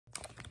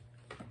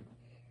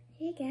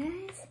Hey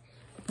guys,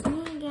 it's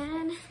me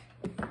again.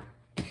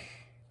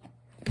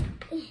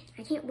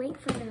 I can't wait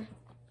for the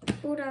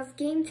Bulldogs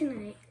game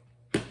tonight.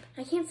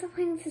 I can't stop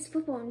playing with this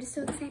football, I'm just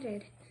so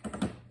excited.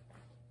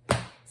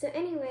 So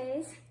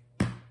anyways,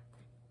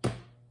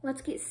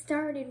 let's get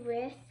started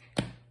with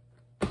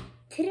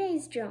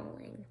today's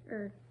drawing,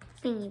 or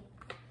thingy,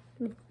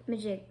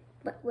 majig,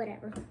 but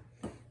whatever.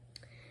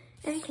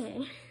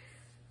 Okay.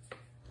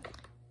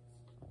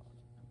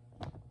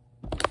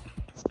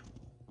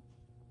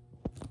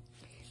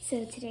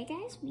 So today,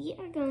 guys, we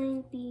are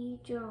going to be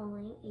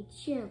drawing a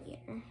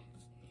cheerleader.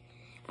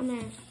 I'm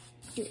gonna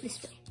do it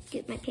this way,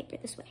 get my paper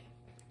this way,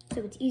 so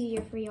it's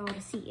easier for y'all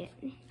to see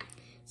it.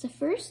 So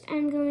first,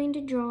 I'm going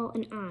to draw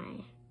an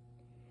eye.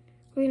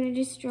 We're gonna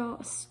just draw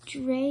a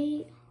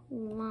straight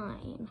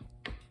line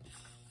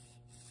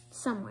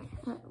somewhere.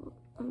 Let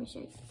me show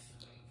you.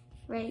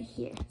 Right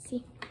here,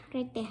 see,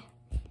 right there.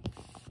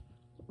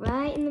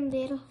 Right in the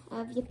middle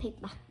of your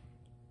paper.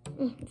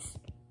 This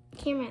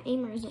camera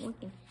aimer isn't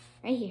working.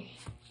 Right here.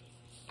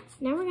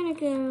 Now we're gonna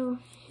go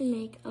and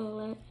make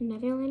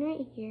another line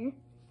right here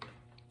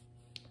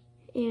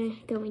and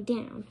going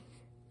down.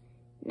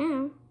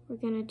 Now we're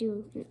gonna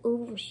do an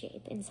oval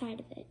shape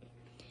inside of it,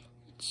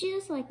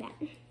 just like that.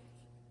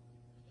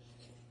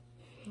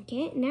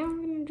 Okay, now we're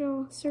gonna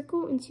draw a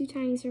circle and two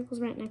tiny circles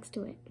right next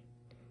to it,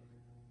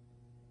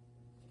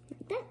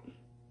 like that.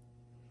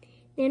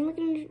 Then we're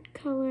gonna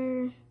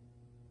color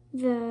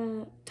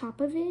the top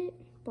of it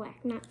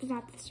black, not the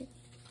top of the circle.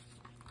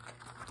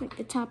 Like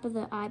the top of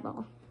the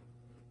eyeball.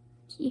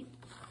 See?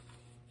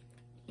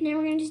 Now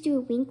we're gonna just do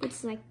a wink, which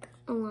is like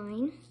a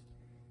line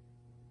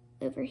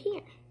over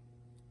here.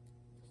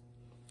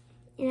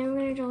 And then we're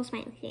gonna draw a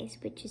smiley face,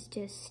 which is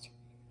just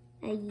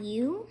a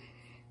U,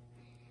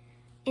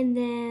 and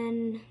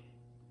then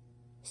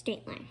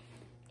straight line,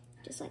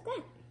 just like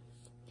that.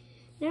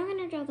 Now we're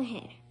gonna draw the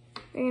head.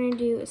 We're gonna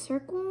do a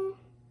circle,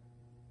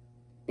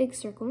 big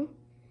circle,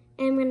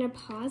 and we're gonna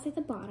pause at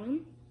the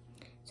bottom.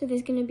 So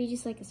there's gonna be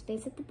just like a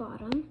space at the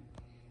bottom,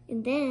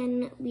 and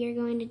then we are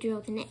going to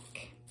draw the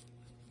neck.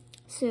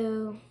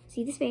 So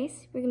see the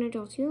space, we're gonna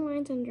draw two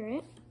lines under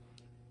it,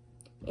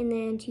 and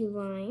then two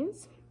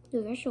lines,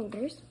 those are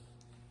shoulders,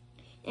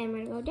 and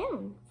we're gonna go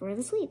down for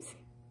the sleeves.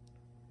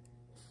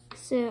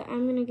 So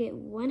I'm gonna get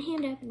one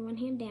hand up and one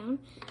hand down,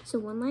 so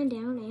one line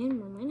down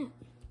and one line up.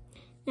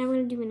 Now we're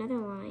gonna do another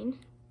line,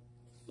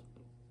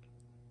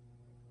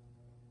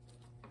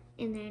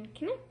 and then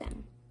connect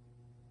them.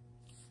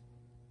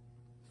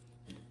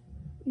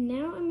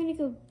 Now I'm gonna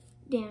go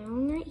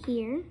down right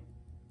here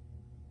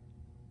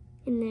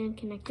and then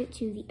connect it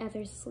to the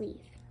other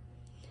sleeve.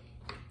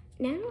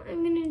 Now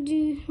I'm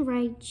gonna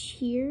write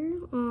cheer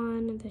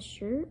on the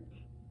shirt.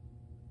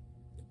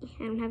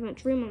 I don't have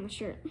much room on the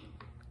shirt.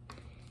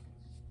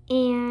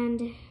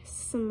 And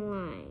some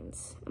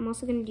lines. I'm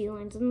also gonna do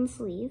lines on the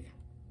sleeve.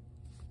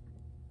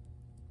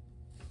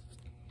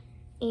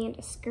 And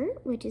a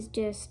skirt, which is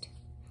just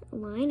a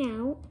line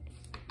out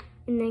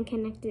and then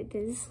connect it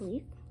to the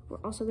sleeve. We're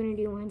also gonna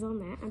do lines on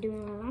that. I'm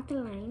doing a lot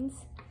of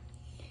lines.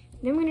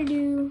 Then we're gonna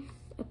do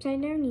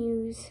upside down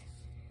U's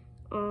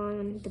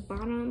on the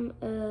bottom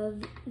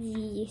of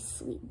the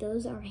sleeve.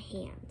 Those are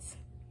hands.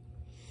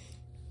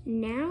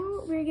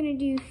 Now we're gonna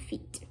do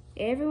feet.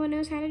 Everyone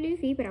knows how to do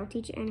feet, but I'll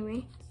teach it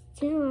anyway.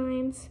 Two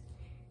lines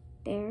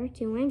there,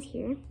 two lines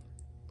here.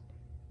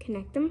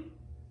 Connect them.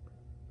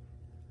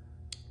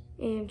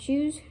 And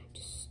choose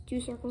just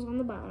two circles on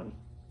the bottom.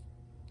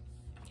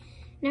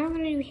 Now we're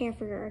gonna do hair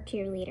for our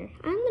cheerleader.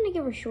 I'm gonna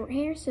give her short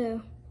hair,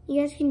 so you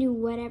guys can do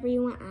whatever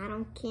you want, I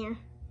don't care.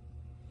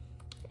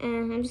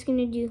 And I'm just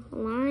gonna do a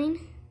line,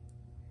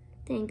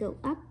 then go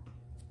up,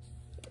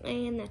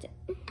 and that's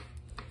it.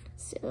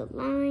 So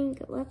line,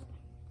 go up,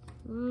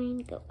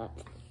 line, go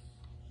up.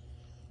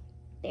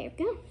 There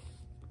we go.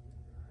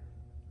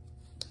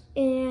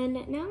 And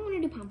now I'm gonna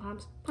do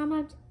pom-poms.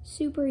 Pom-poms,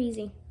 super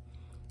easy.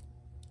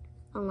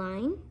 A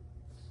line.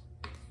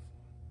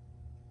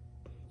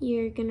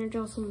 You're gonna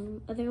draw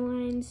some other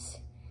lines,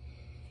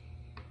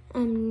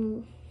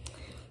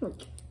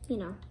 like, you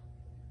know,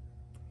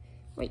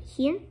 right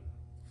here,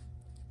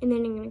 and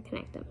then you're gonna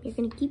connect them. You're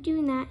gonna keep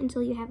doing that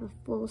until you have a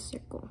full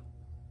circle.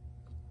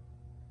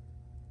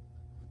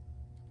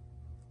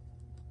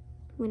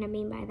 What I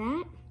mean by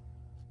that,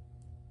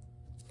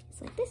 it's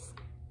like this.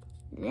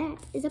 That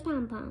is a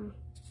pom-pom.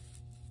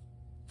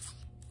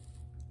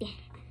 Yeah,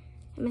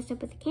 I messed up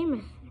with the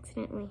camera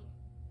accidentally.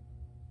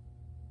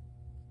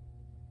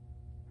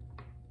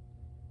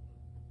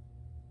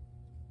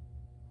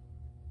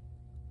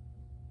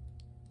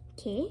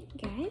 Okay,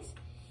 guys,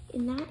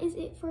 and that is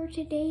it for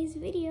today's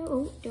video.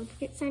 Oh, don't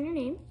forget to sign your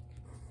name.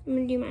 I'm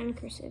gonna do mine in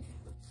cursive.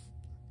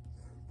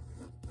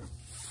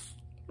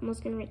 I'm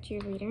also gonna write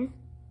cheerleader.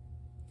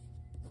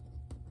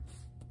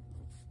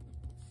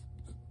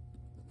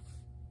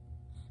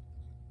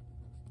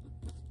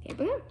 There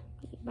we go.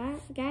 Bye,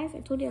 guys.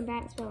 I told you I'm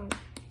bad at spelling.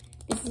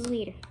 This is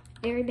leader.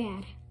 Very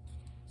bad.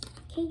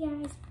 Okay,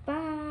 guys.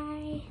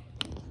 Bye.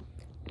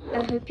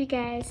 I hope you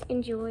guys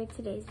enjoyed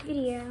today's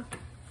video.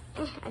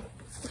 I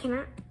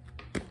cannot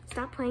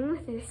stop playing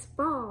with this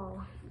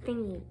ball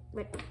thingy,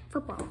 like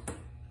football.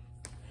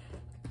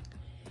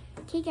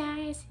 Okay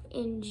guys,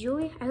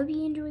 enjoy. I hope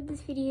you enjoyed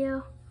this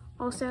video.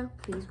 Also,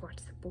 please watch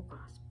the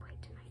Bulldogs play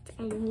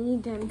tonight. I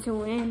need them to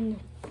win.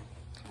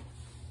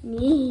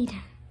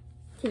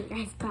 Okay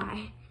guys,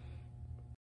 bye.